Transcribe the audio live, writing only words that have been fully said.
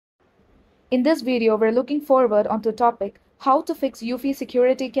In this video, we're looking forward onto the topic how to fix Eufy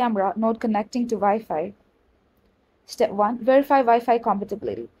security camera not connecting to Wi-Fi. Step 1. Verify Wi-Fi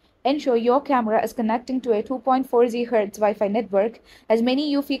compatibility. Ensure your camera is connecting to a 2.4 GHz Wi-Fi network, as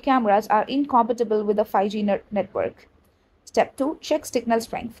many Eufy cameras are incompatible with the 5G network. Step 2. Check signal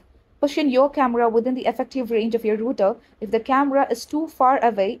strength. Position your camera within the effective range of your router. If the camera is too far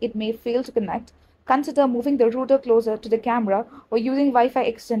away, it may fail to connect. Consider moving the router closer to the camera or using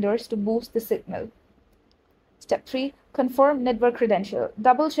Wi-Fi extenders to boost the signal. Step 3. Confirm network credential.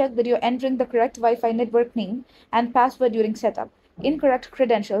 Double-check that you're entering the correct Wi-Fi network name and password during setup. Incorrect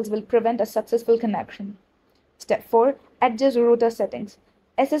credentials will prevent a successful connection. Step 4. Adjust router settings.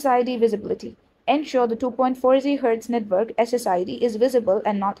 SSID visibility. Ensure the 2.4 GHz network SSID is visible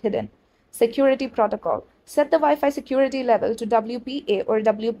and not hidden. Security protocol. Set the Wi-Fi security level to WPA or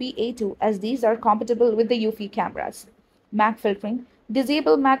WPA2, as these are compatible with the Eufy cameras. MAC filtering.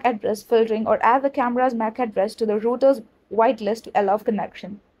 Disable MAC address filtering or add the camera's MAC address to the router's whitelist to allow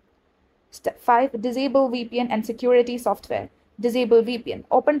connection. Step 5. Disable VPN and security software. Disable VPN.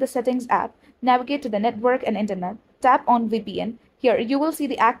 Open the Settings app, navigate to the Network and Internet, tap on VPN. Here you will see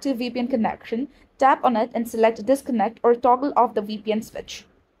the active VPN connection. Tap on it and select Disconnect or toggle off the VPN switch.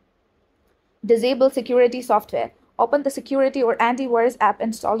 Disable security software. Open the security or antivirus app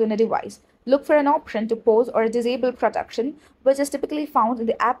installed on a device. Look for an option to pause or disable protection, which is typically found in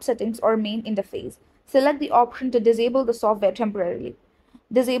the app settings or main interface. Select the option to disable the software temporarily.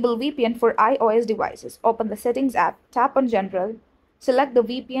 Disable VPN for iOS devices. Open the Settings app, tap on General, select the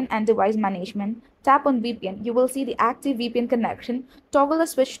VPN and Device Management, tap on VPN. You will see the active VPN connection. Toggle the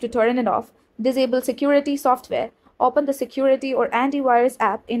switch to turn it off. Disable security software. Open the security or antivirus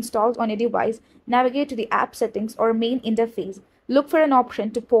app installed on a device. Navigate to the app settings or main interface. Look for an option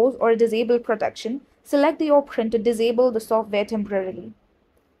to pause or disable protection. Select the option to disable the software temporarily.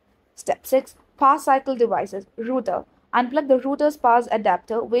 Step 6. Power cycle devices. Router. Unplug the router's power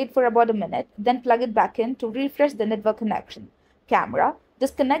adapter, wait for about a minute, then plug it back in to refresh the network connection. Camera.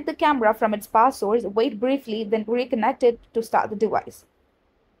 Disconnect the camera from its power source, wait briefly, then reconnect it to start the device.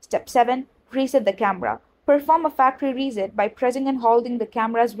 Step 7. Reset the camera. Perform a factory reset by pressing and holding the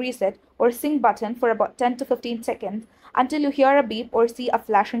camera's reset or sync button for about 10 to 15 seconds until you hear a beep or see a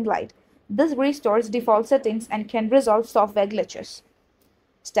flashing light. This restores default settings and can resolve software glitches.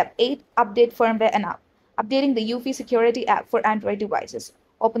 Step 8. Update firmware and app. Updating the Eufy security app for Android devices.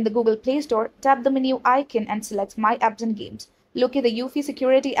 Open the Google Play Store, tap the menu icon and select My Apps and Games. Locate the Eufy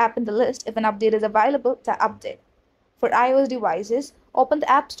security app in the list. If an update is available, tap Update. For iOS devices, open the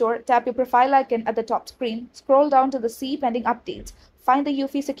App Store, tap your profile icon at the top screen, scroll down to the See Pending Updates, find the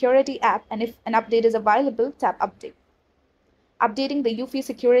Eufy security app, and if an update is available, tap Update. Updating the Eufy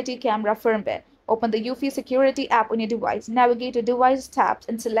security camera firmware. Open the Eufy security app on your device, navigate to Device tabs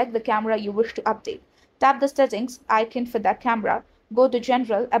and select the camera you wish to update. Tap the Settings icon for that camera, go to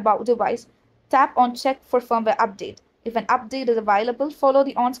General, About Device, tap on Check for firmware update. If an update is available, follow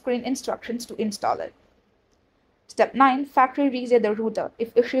the on-screen instructions to install it. Step 9. Factory reset the router.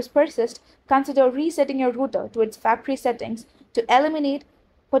 If issues persist, consider resetting your router to its factory settings to eliminate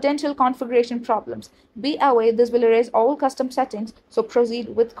potential configuration problems. Be aware this will erase all custom settings, so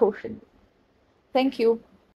proceed with caution. Thank you.